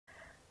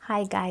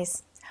Hi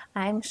guys,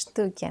 I'm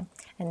Shtuki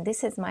and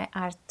this is my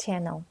art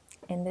channel.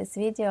 In this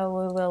video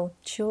we will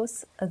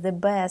choose the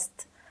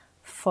best,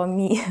 for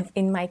me,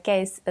 in my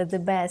case, the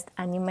best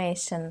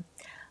animation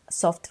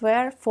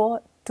software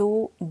for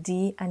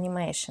 2D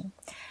animation.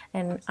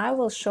 And I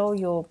will show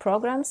you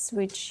programs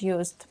which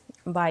used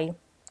by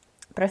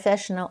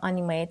professional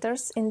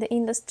animators in the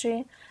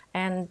industry,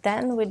 and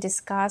then we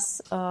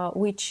discuss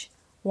which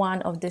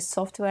one of this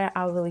software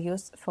I will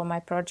use for my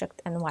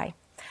project and why.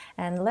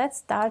 And let's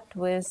start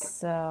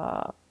with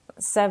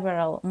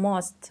several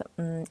most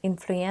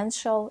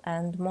influential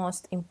and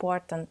most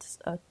important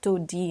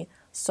 2D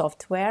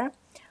software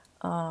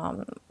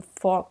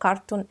for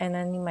cartoon and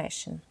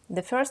animation.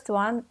 The first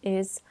one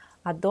is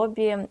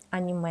Adobe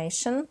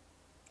Animation.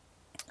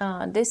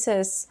 This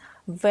is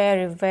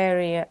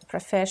very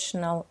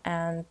professional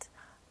and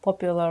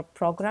popular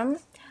program.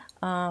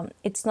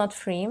 It's not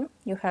free,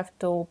 you have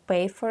to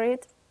pay for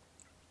it,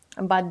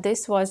 but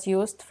this was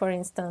used, for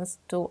instance,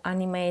 to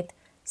animate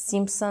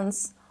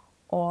Simpsons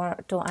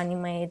or to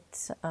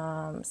animate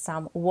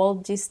some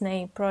Walt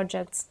Disney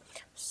projects.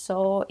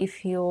 So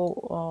if you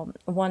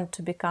want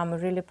to become a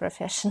really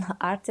professional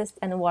artist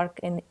and work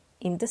in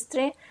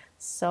industry,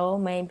 so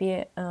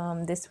maybe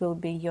this will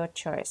be your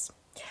choice.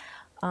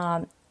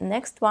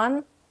 Next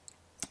one,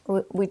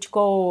 which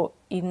go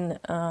in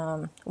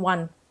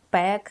one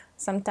pack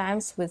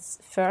sometimes with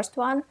first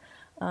one,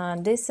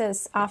 this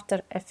is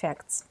After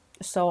Effects.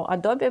 So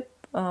Adobe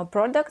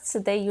products,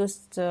 they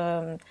used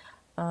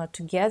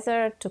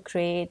together to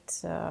create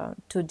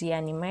 2D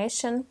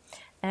animation,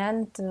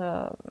 and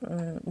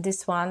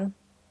this one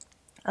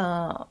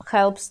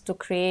helps to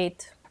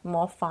create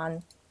more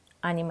fun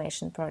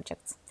animation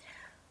projects.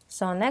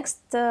 So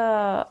next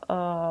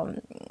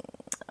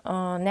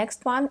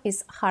one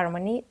is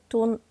Harmony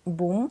Toon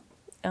Boom.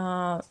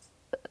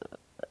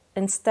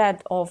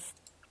 Instead of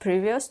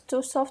previous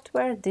two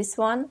software, this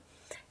one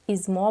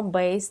is more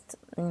based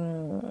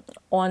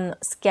on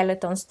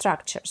skeleton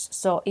structures.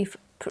 So if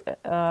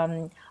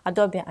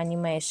Adobe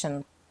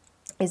Animation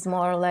is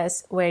more or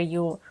less where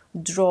you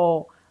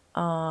draw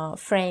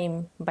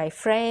frame by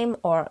frame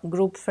or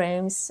group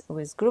frames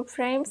with group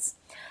frames,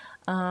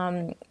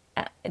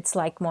 it's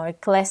like more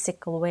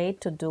classical way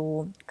to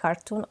do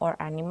cartoon or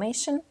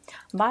animation.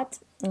 But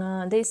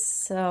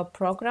this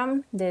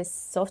program, this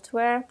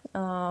software,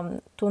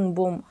 Toon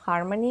Boom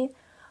Harmony,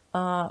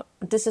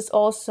 this is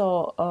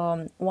also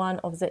one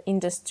of the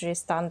industry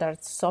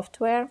standard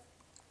software.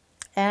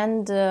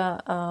 And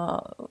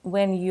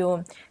when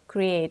you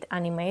create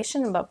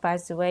animation, but by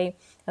the way,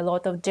 a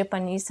lot of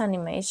Japanese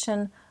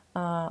animation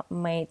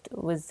made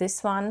with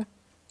this one,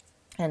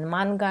 and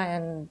manga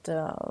and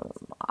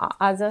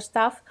other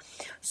stuff.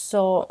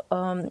 So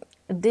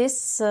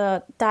this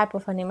type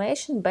of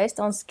animation based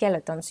on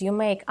skeletons, you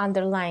make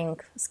underlying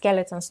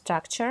skeleton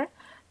structure,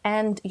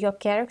 and your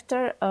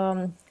character,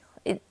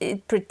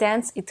 it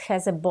pretends it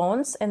has a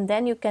bones, and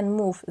then you can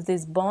move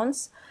these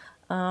bones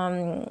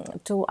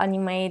to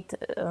animate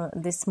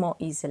this more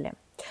easily.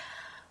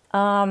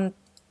 Then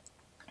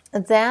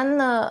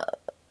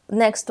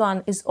next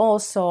one is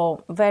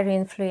also very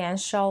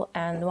influential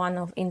and one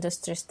of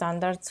industry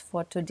standards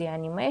for 2D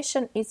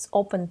animation. It's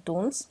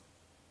Toonz.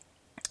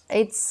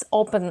 It's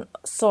open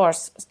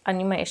source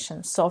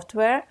animation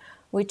software,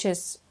 which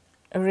is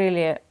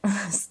really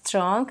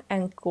strong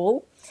and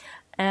cool.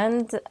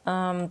 And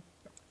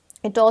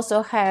it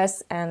also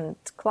has and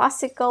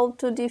classical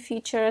 2D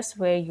features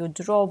where you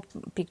draw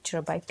picture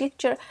by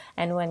picture,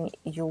 and when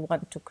you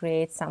want to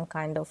create some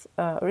kind of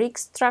rig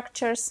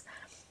structures.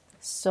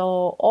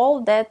 So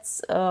all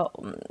these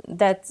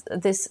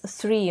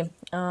three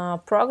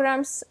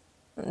programs,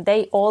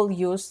 they all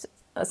use,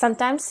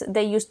 sometimes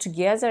they use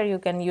together. You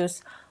can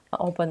use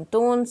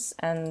Toonz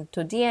and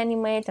 2D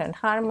Animate and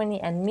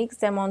Harmony and mix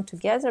them on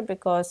together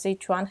because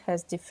each one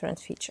has different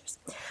features.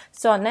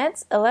 So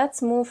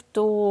let's move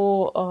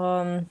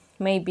to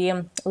maybe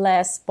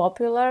less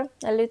popular,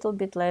 a little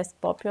bit less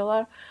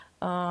popular,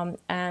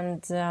 but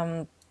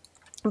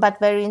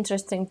very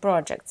interesting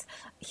projects.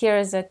 Here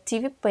is a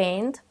TV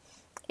Paint.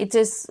 It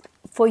is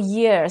for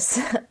years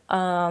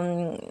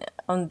on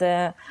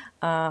the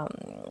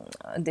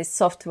this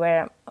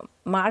software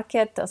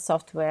market,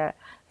 software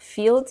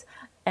field,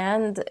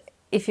 and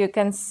if you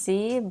can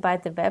see by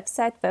the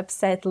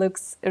website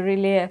looks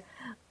really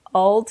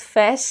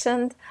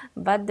old-fashioned,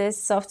 but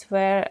this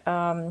software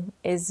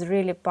is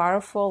really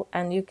powerful,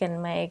 and you can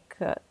make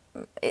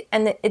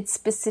and it's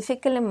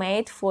specifically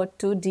made for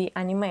 2D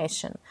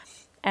animation.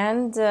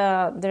 And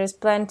there is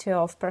plenty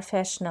of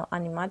professional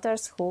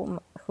animators who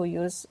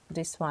use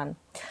this one.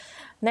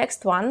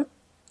 Next one,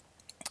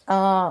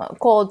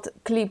 called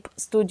Clip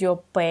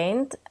Studio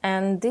Paint,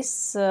 and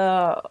this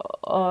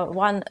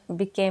one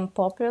became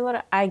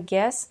popular, I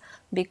guess,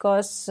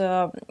 because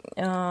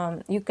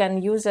you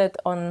can use it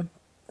on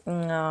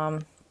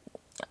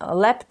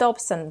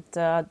laptops and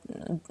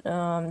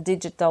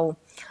digital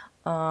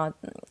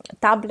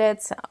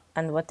tablets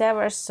and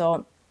whatever.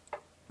 So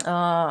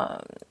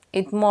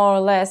it more or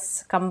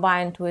less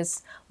combined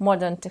with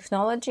modern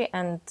technology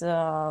and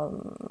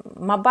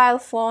mobile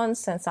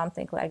phones and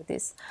something like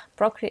this.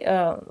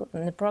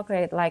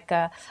 Procreate like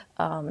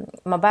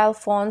mobile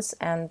phones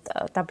and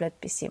tablet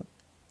PC.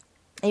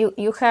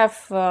 You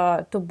have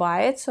to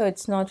buy it, so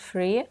it's not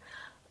free,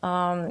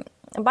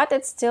 but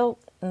it's still,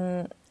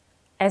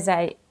 as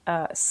I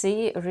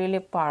see, really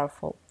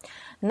powerful.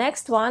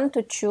 Next one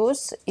to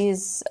choose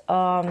is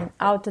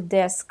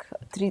Autodesk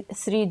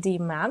 3D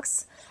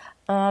Max.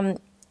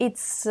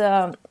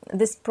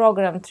 This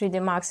program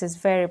 3D Max is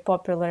very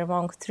popular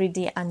among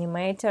 3D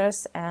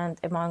animators and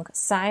among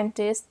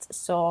scientists.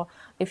 So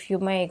if you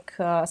make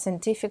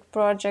scientific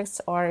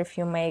projects, or if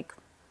you make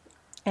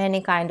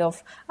any kind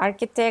of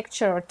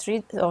architecture or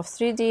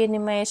 3D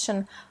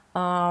animation,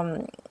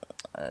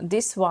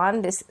 this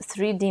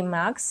 3D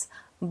Max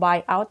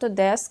by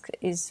Autodesk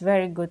is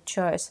very good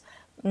choice.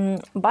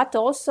 But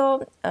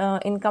also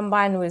in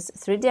combined with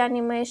 3D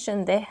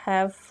animation, they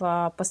have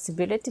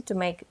possibility to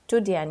make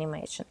 2D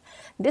animation.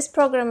 This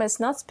program is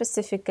not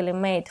specifically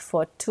made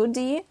for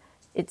 2D,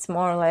 it's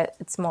more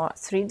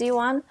 3D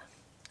one,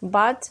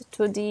 but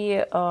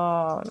 2D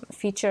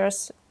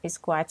features is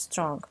quite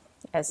strong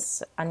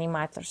as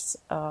animators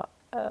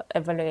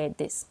evaluate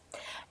this.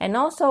 And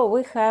also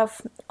we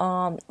have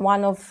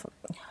one of,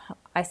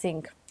 I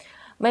think,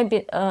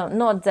 maybe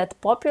not that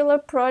popular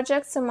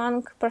projects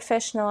among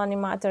professional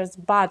animators,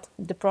 but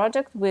the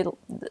project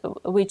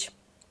which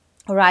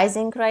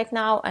rising right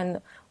now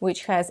and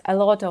which has a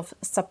lot of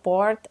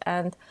support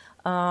and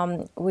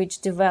which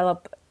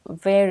develop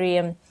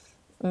very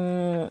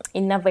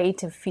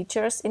innovative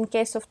features in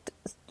case of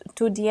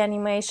 2D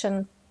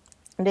animation.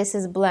 This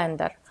is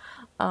Blender.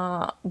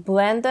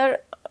 Blender,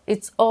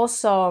 it's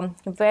also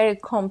very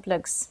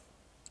complex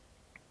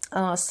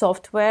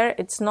software.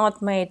 It's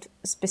not made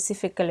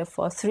specifically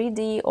for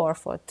 3D or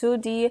for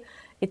 2D.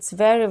 It's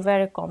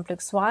very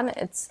complex one.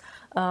 It's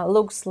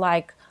looks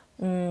like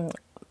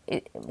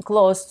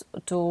close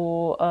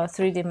to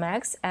 3D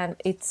Max, and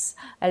it's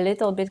a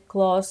little bit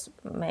close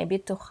maybe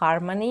to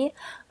Harmony,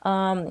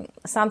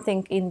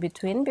 something in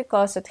between,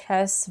 because it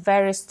has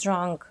very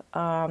strong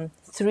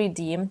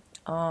 3D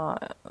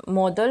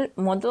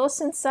models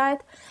inside,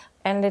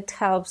 and it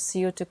helps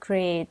you to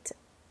create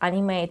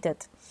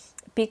animated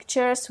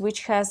pictures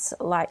which has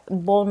like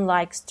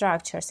bone-like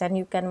structures, and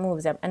you can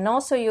move them. And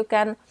also you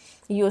can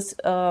use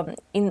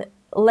in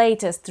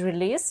latest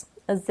release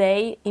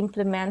they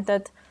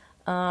implemented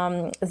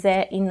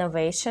their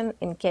innovation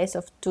in case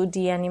of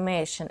 2D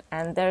animation,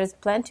 and there is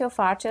plenty of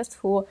artists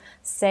who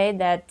say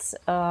that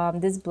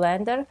this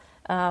Blender,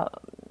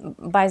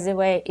 by the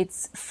way,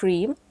 it's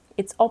free,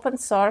 it's open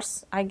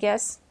source, I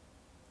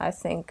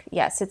think,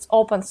 yes, it's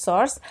open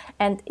source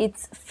and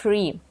it's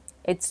free.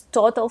 It's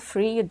total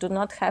free. You do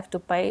not have to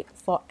pay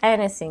for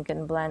anything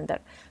in Blender.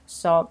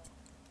 So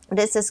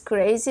this is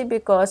crazy,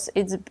 because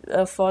it's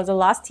for the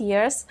last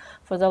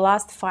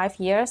 5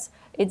 years,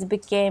 it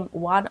became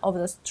one of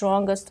the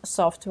strongest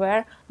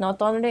software,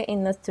 not only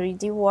in the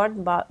 3D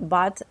world,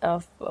 but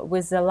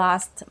with the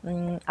last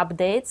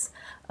updates,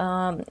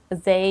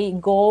 they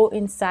go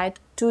inside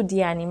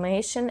 2D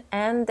animation,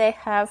 and they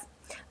have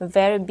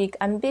very big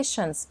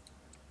ambitions.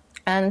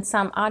 And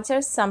some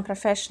artists, some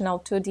professional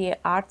 2D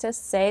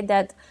artists say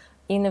that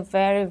in a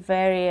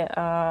very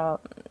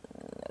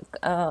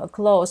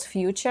close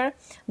future,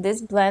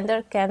 this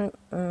Blender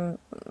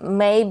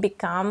may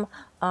become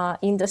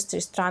industry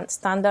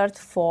standard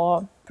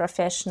for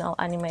professional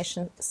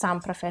animation, some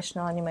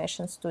professional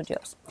animation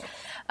studios.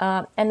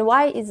 And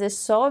why is this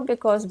so?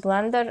 Because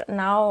Blender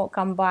now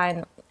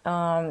combine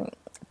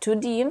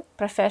 2D,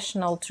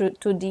 professional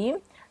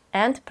 2D,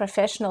 and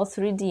professional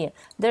 3D.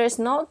 There is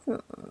not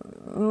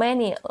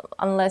many,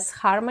 unless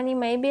Harmony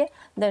maybe,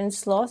 there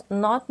is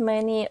not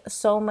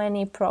so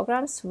many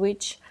programs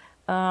which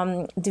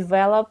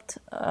develop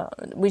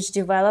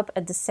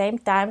at the same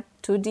time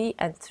 2D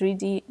and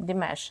 3D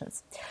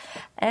dimensions.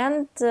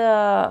 And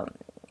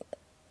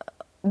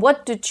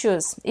what to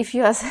choose if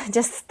you are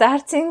just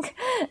starting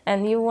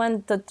and you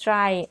want to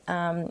try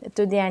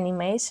 2D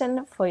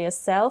animation for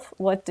yourself?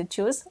 What to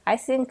choose? I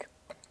think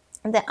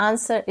the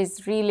answer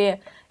is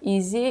really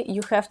easy.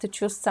 You have to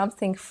choose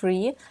something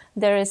free.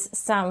 There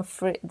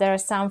are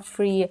some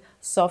free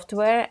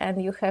software,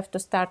 and you have to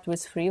start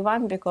with free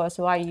one, because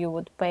why you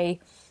would pay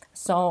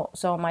so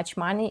much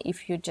money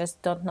if you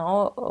just don't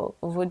know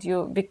would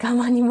you become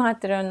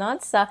animator or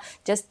not. So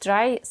just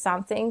try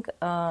something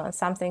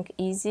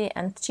easy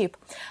and cheap.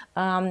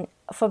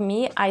 For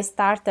me, I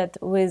started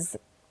with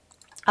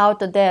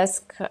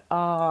Autodesk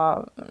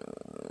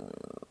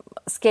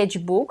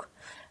Sketchbook.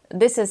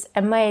 This is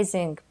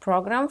amazing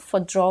program for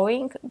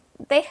drawing.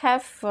 They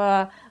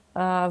have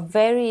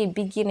very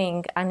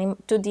beginning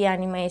 2D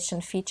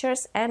animation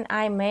features, and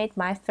I made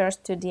my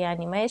first 2D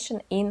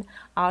animation in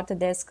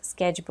Autodesk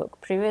Sketchbook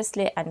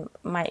previously, and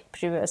my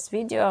previous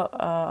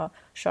video,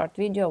 short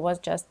video, was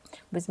just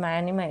with my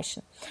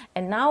animation.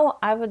 And now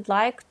I would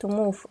like to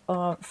move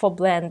for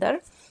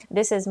Blender.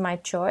 This is my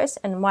choice,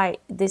 and why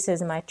this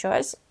is my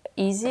choice?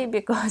 easy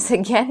because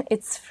again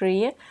it's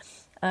free.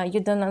 You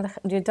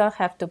don't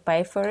have to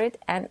pay for it,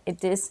 and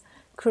it is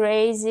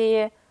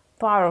crazy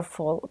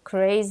powerful,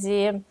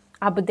 crazy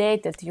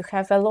updated. You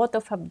have a lot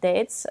of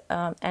updates,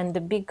 and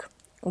the big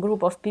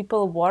group of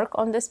people work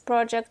on this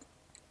project.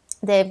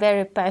 They're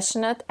very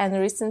passionate, and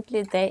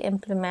recently they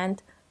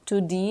implement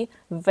 2D,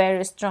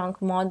 very strong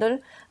model.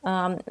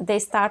 They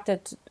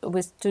started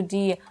with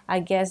 2D, I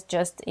guess,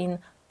 just in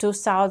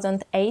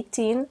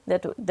 2018.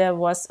 That there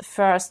was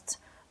first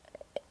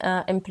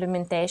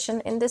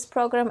implementation in this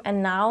program,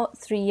 and now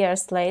 3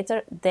 years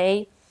later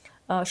they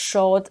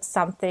showed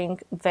something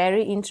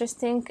very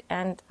interesting,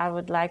 and I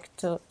would like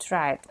to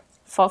try it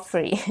for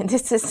free.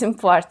 This is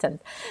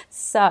important.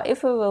 So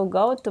if we will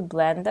go to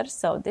Blender,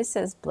 so this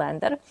is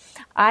Blender.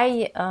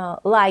 I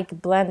like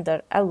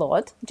Blender a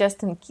lot,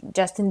 just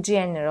in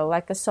general,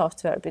 like a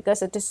software,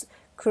 because it is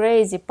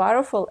crazy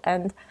powerful,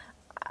 and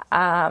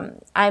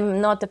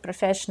I'm not a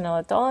professional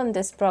at all in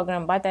this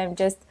program, but I'm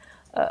just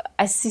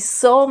I see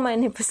so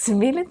many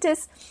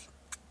possibilities.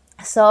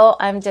 So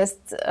I'm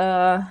just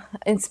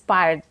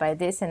inspired by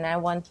this, and I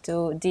want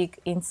to dig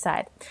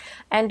inside.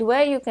 And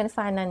where you can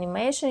find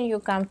animation, you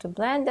come to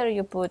Blender,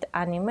 you put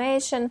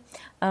animation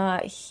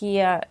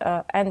here,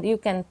 and you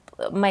can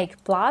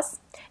make plus,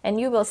 and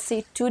you will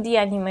see 2D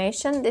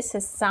animation. This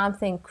is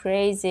something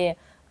crazy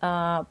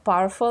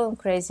powerful and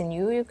crazy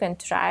new. You can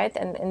try it,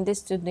 and in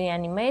this 2D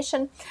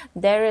animation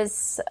there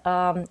is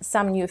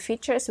some new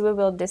features. We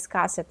will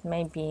discuss it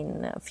maybe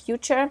in the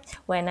future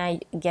when I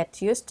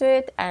get used to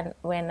it and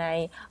when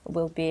I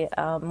will be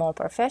more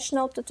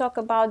professional to talk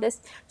about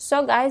this.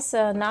 So guys,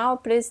 now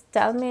please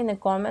tell me in the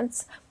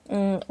comments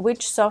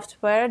which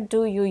software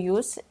do you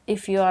use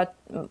if you are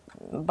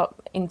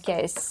in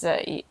case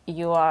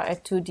you are a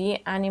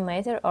 2D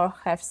animator or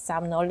have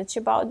some knowledge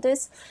about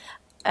this.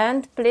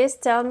 And please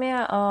tell me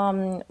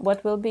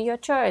what will be your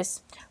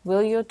choice.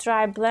 Will you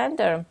try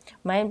Blender?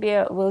 Maybe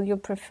will you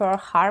prefer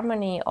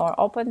Harmony or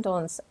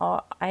Toonz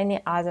or any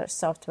other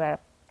software?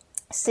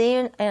 See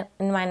you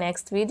in my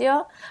next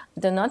video.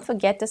 Do not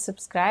forget to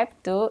subscribe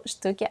to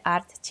Sztuki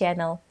Art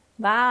channel.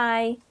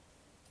 Bye!